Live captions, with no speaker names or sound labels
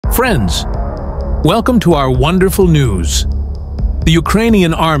Friends, welcome to our wonderful news. The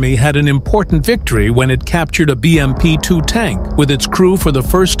Ukrainian army had an important victory when it captured a BMP-2 tank with its crew for the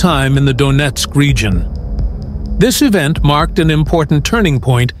first time in the Donetsk region. This event marked an important turning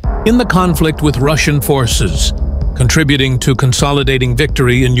point in the conflict with Russian forces, contributing to consolidating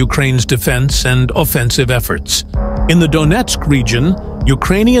victory in Ukraine's defense and offensive efforts. In the Donetsk region,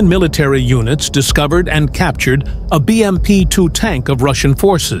 Ukrainian military units discovered and captured a BMP-2 tank of Russian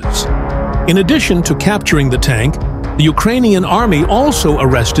forces. In addition to capturing the tank, the Ukrainian army also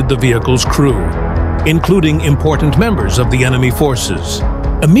arrested the vehicle's crew, including important members of the enemy forces.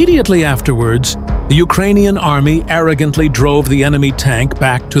 Immediately afterwards, the Ukrainian army arrogantly drove the enemy tank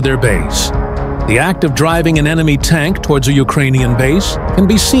back to their base. The act of driving an enemy tank towards a Ukrainian base can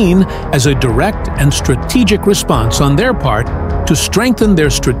be seen as a direct and strategic response on their part to strengthen their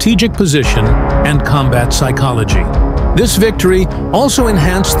strategic position and combat psychology. This victory also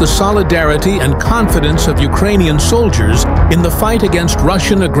enhanced the solidarity and confidence of Ukrainian soldiers in the fight against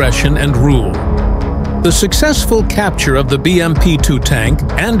Russian aggression and rule. The successful capture of the BMP-2 tank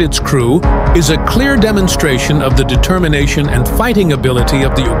and its crew is a clear demonstration of the determination and fighting ability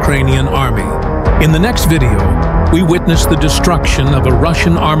of the Ukrainian army. In the next video, we witness the destruction of a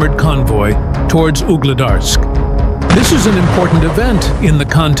Russian armored convoy towards Ugledarsk. This is an important event in the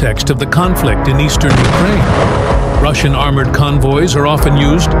context of the conflict in eastern Ukraine. Russian armored convoys are often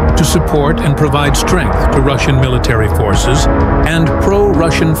used to support and provide strength to Russian military forces and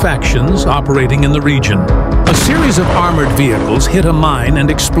pro-Russian factions operating in the region. A series of armored vehicles hit a mine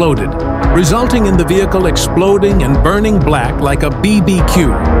and exploded, resulting in the vehicle exploding and burning black like a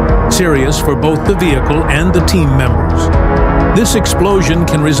BBQ, serious for both the vehicle and the team members. This explosion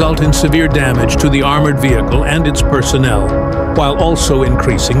can result in severe damage to the armored vehicle and its personnel, while also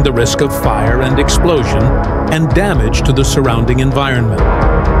increasing the risk of fire and explosion and damage to the surrounding environment.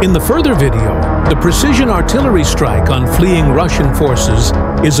 In the further video, the precision artillery strike on fleeing Russian forces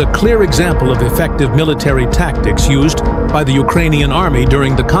is a clear example of effective military tactics used by the Ukrainian army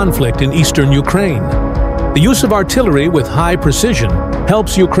during the conflict in eastern Ukraine. The use of artillery with high precision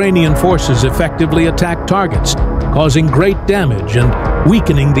helps Ukrainian forces effectively attack targets, causing great damage and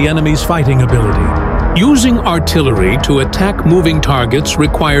weakening the enemy's fighting ability. Using artillery to attack moving targets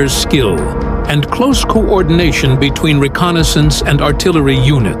requires skill and close coordination between reconnaissance and artillery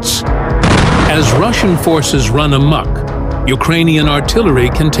units. As Russian forces run amok, Ukrainian artillery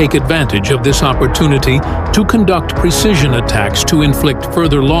can take advantage of this opportunity to conduct precision attacks to inflict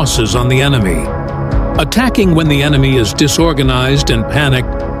further losses on the enemy. Attacking when the enemy is disorganized and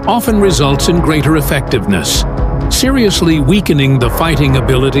panicked often results in greater effectiveness, seriously weakening the fighting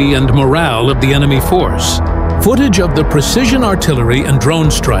ability and morale of the enemy force. Footage of the precision artillery and drone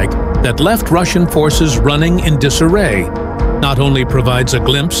strike that left Russian forces running in disarray not only provides a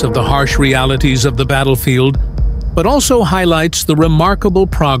glimpse of the harsh realities of the battlefield, but also highlights the remarkable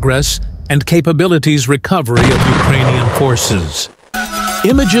progress and capabilities recovery of Ukrainian forces.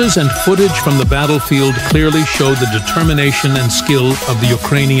 Images and footage from the battlefield clearly show the determination and skill of the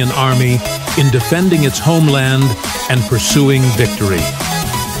Ukrainian army in defending its homeland and pursuing victory.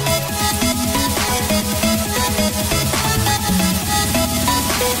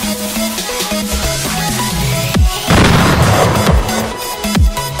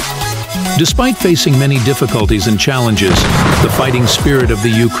 Despite facing many difficulties and challenges, the fighting spirit of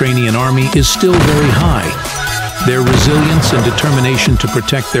the Ukrainian army is still very high. Their resilience and determination to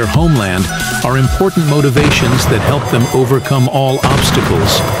protect their homeland are important motivations that help them overcome all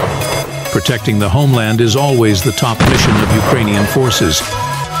obstacles. Protecting the homeland is always the top mission of Ukrainian forces.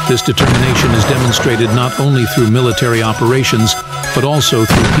 This determination is demonstrated not only through military operations, but also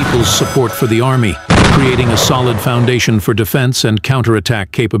through people's support for the army, creating a solid foundation for defense and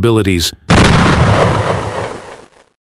counterattack capabilities.